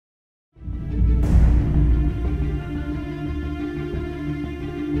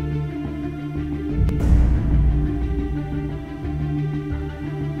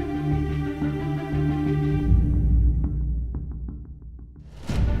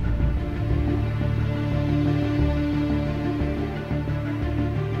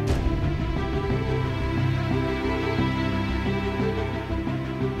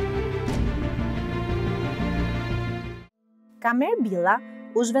Kamer Billa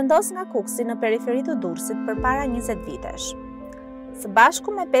u zhvendos nga Kuksi në periferi të Durrësit përpara 20 vitesh. Së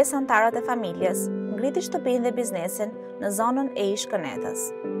bashku me 5 anëtarët e familjes, ngriti shtëpinë dhe biznesin në zonën e Ish-Kënetës.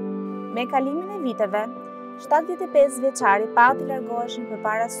 Me kalimin e viteve, 75 vjeçari pati largoheshin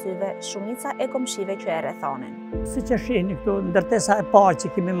përpara syve shumica e komshive që e rrethonin. Si që shihni këtu, ndërtesa e parë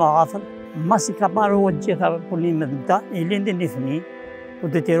që kemi më afër, masi ka marrë gjitha punimet në ta, i lindi një fëmijë, u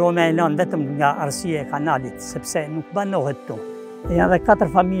detyrohemi me e lënë vetëm nga arsye e kanalit, sepse nuk banohet këtu. Janë dhe 4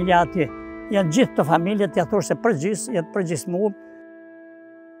 familja atje. Janë gjithë të familjet, ja thoshe jetë përgjysmë.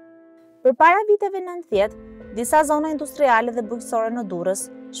 Përpara viteve 90, disa zona industriale dhe bujqësore në Durrës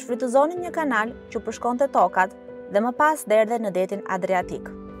shfrytëzonin një kanal që përshkonte tokat dhe më pas derdhe në detin Adriatik.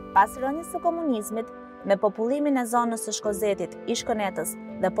 Pas rënies së komunizmit, me popullimin e zonës së Shkozetit, Ish-Kënetës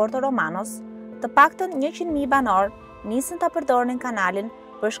dhe Porto-Romanos, të paktën 100.000 banor nisën ta përdornin kanalin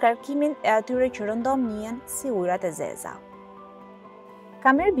për shkarkimin e atyre që rëndom njihen si ujërat e zeza.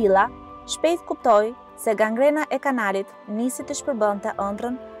 Kamer Billa shpejt kuptoi se gangrena e kanalit nisi të shpërbënte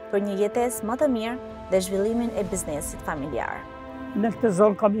ëndrrën për një jetesë më të mirë dhe zhvillimin e biznesit familjar. Në këtë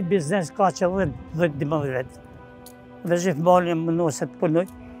zonë kam një biznes ka që 10-12 vjet. Dhe gjithmonë jam munduar se të punoj.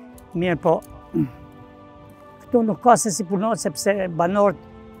 Mirë po, këtu nuk ka se si punoj sepse banorët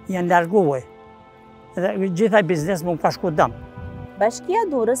janë larguar. Dhe gjithaj biznes më ka shku dëm. Bashkia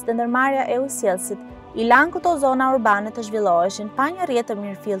Durrës dhe ndërmarrja e ujësjellësit i lanë këto zona urbane të zhvilloheshin pa një rrjet të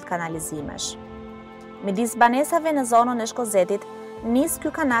mirëfillt kanalizimesh. Midis banesave në zonën e Shkozetit, nis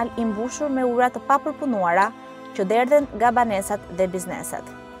ky kanal i mbushur me ujëra të papërpunuara që derdhen nga banesat dhe bizneset.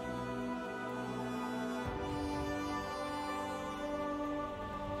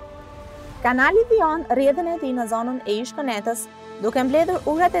 Kanali vijon rrjedhën e tij në zonën e Ish-Kënetës, duke mbledhur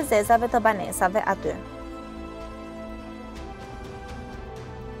ujërat e zezave të banesave aty.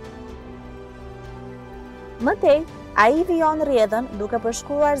 Mëtej, ai vijon rrjedhën duke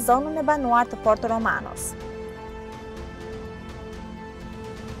përshkruar zonën e banuar të Porto-Romanos.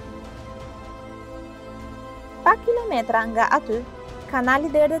 Pak kilometra nga aty, kanali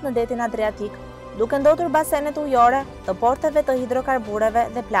derdhet në detin Adriatik, duke ndotur basenet ujore të porteve të hidrokarbureve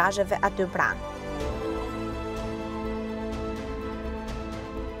dhe plazheve aty pranë.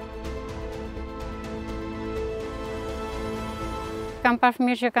 Kam parë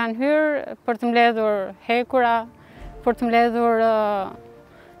fëmijë që kanë hyrë për të mbledhur hekura, për të mbledhur,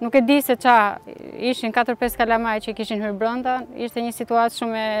 nuk e di se qa, ishin 4-5 kalamaj që kishin hyrë brenda, ishte një situatë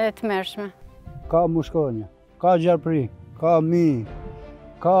shumë e tmerrshme. Ka mushkonja, ka gjarpëri, ka mi,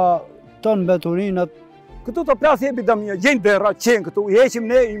 ka ton mbeturinat. Këtu të plasë jebi dëmija, gjenë dera, qenë këtu, i heqim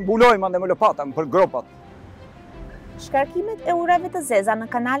ne, i mbulojmë ande me lopatëm për gropat. Shkarkimet e ujërave të zeza në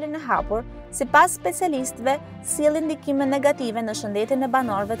kanalin e hapur, sipas specialistëve, sjellin ndikime negative në shëndetin e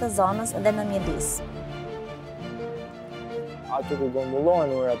banorëve të zonës dhe në mjedis. Aty ku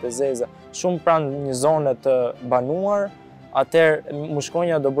grumbullohen ujërat e zeza, shumë pranë një zone të banuar, atëherë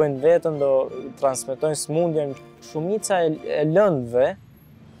mushkonja do bëjnë vetën, do transmetojnë sëmundjen. Shumica e lëndëve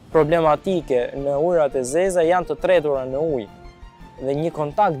problematike në ujërat e zeza janë të tretura në ujë. Dhe një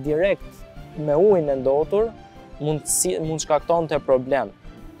kontakt direkt me ujin e ndotur mund shkaktonte problem.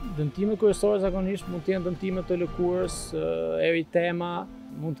 Dëmtime kryesore zakonisht mund të jenë dëmtime të lëkurës, eritema,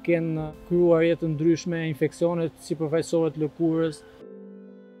 mund të kenë kryuarje të ndryshme, infeksionet si përfaqësore të lëkurës.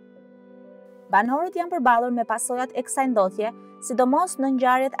 Banorët janë përballur me pasojat e kësaj ndotje, sidomos në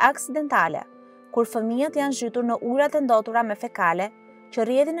ngjarjet aksidentale, kur fëmijët janë zhytur në ujërat e ndotura me fekale, që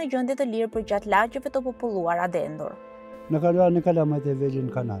rrjedhin në gjendje të lirë përgjatë lagjeve të populluara dhe endur. Në kaluar në kalamajt e vegjën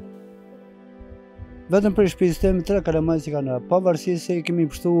në kanal. Vetëm për shtëpisë teme 3 kalamajt që kanë, pavarësisht se i kemi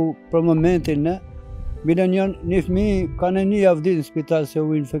pështu për momentin ne, milenion një fëmijë kanë një javë ditë në spital se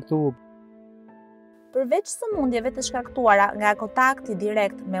u infektuar. Përveç sëmundjeve të shkaktuara nga kontakti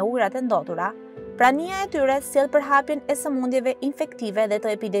direkt me ujërat e ndotura, prania e tyre sjell përhapjen e sëmundjeve infektive dhe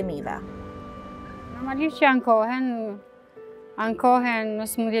të epidemive. Normalisht që ankohen në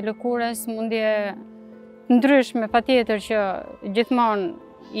sëmundje lëkure, sëmundje ndryshme, patjetër që gjithmonë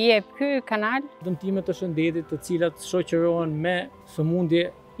i jep ky kanal. Dëmtime të shëndetit të cilat shoqërohen me sëmundje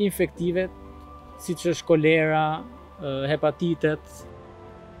infektive, siç është kolera, hepatitet.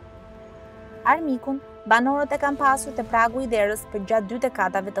 Armikun, banorët e kanë pasur te pragu i derës për gjatë 2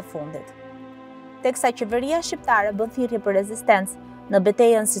 dekadave të fundit. Teksa qeveria shqiptare bën thirrje për rezistencë në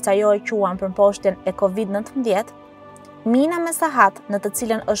betejën siç ajo e quan për mposhtjen e Covid-19, mina me sahat në të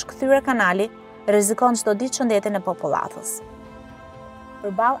cilën është kthyer kanali rrezikon çdo ditë shëndetin e popullatës.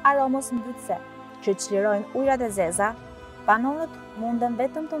 Përballë aromës mbytyse që çlirojnë ujërat e zeza, banorët munden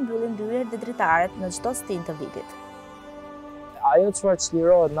vetëm të mbyllin dyert dhe dritaret në çdo stin të vitit. Ajo çfarë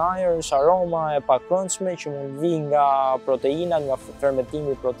çlirohet në ajër është aroma e pakëndshme që mund vi nga proteinat, nga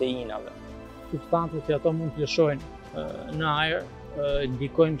fermentimi i proteinave. Substancët që ato mund të lëshojnë në ajër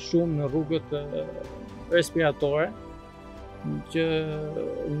ndikojnë shumë në rrugët respiratore, që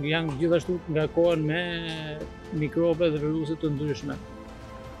janë gjithashtu ngarkohen me mikrobe dhe viruse të ndryshme.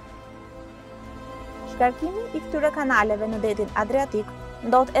 Shkarkimi i këtyre kanaleve në detin Adriatik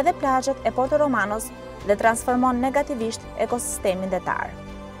ndot edhe plazhet e Porto-Romanos dhe transformon negativisht ekosistemin detar.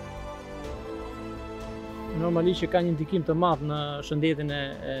 Normalisht që ka një ndikim të madh në shëndetin e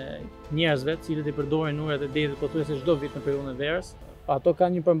njerëzve, të cilët i përdorin urat e detit pothuajse çdo vit në periudhën e verës. Ato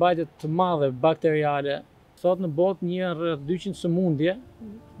kanë një përmbajtje të madhe bakteriale. Sot në botë një rreth 200 sëmundje,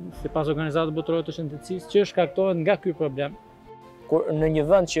 sipas Organizatës Botërore të Shëndetësisë, që shkaktohen nga ky problem. Kur në një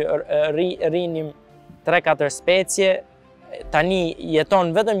vend që rrinim 3-4 specie, tani jeton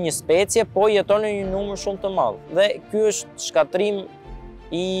vetëm një specie, po jeton në një numër shumë të madh. Dhe ky është shkatrim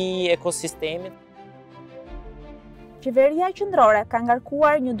i ekosistemit. Qeveria qendrore ka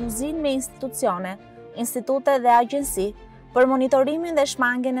ngarkuar një duzinë me institucione, institute dhe agjenci për monitorimin dhe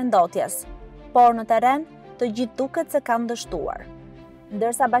shmangjen e ndotjes, por në terren të gjithë duket se kanë dështuar.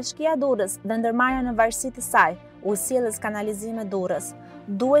 Ndërsa Bashkia Durrës dhe ndërmarrja në varësi të saj, Ujësiellës Kanalizime Durrës,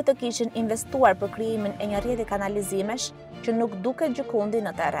 duhet të kishin investuar për krijimin e një rrjeti kanalizimesh që nuk duket gjikundi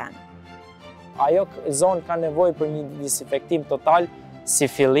në terren. Ajo zonë ka nevojë për një disinfektim total si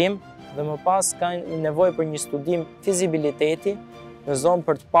fillim dhe më pas ka nevojë për një studim fizibiliteti në zonë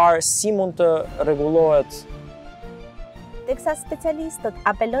për të parë si mund të rregullohet. Teksa specialistët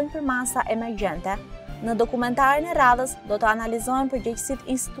apelojnë për masa emergjente, në dokumentarin e radhës do të analizohen përgjegjësitë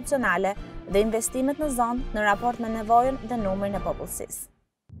institucionale dhe investimet në zonë në raport me nevojën dhe numrin e popullsisë.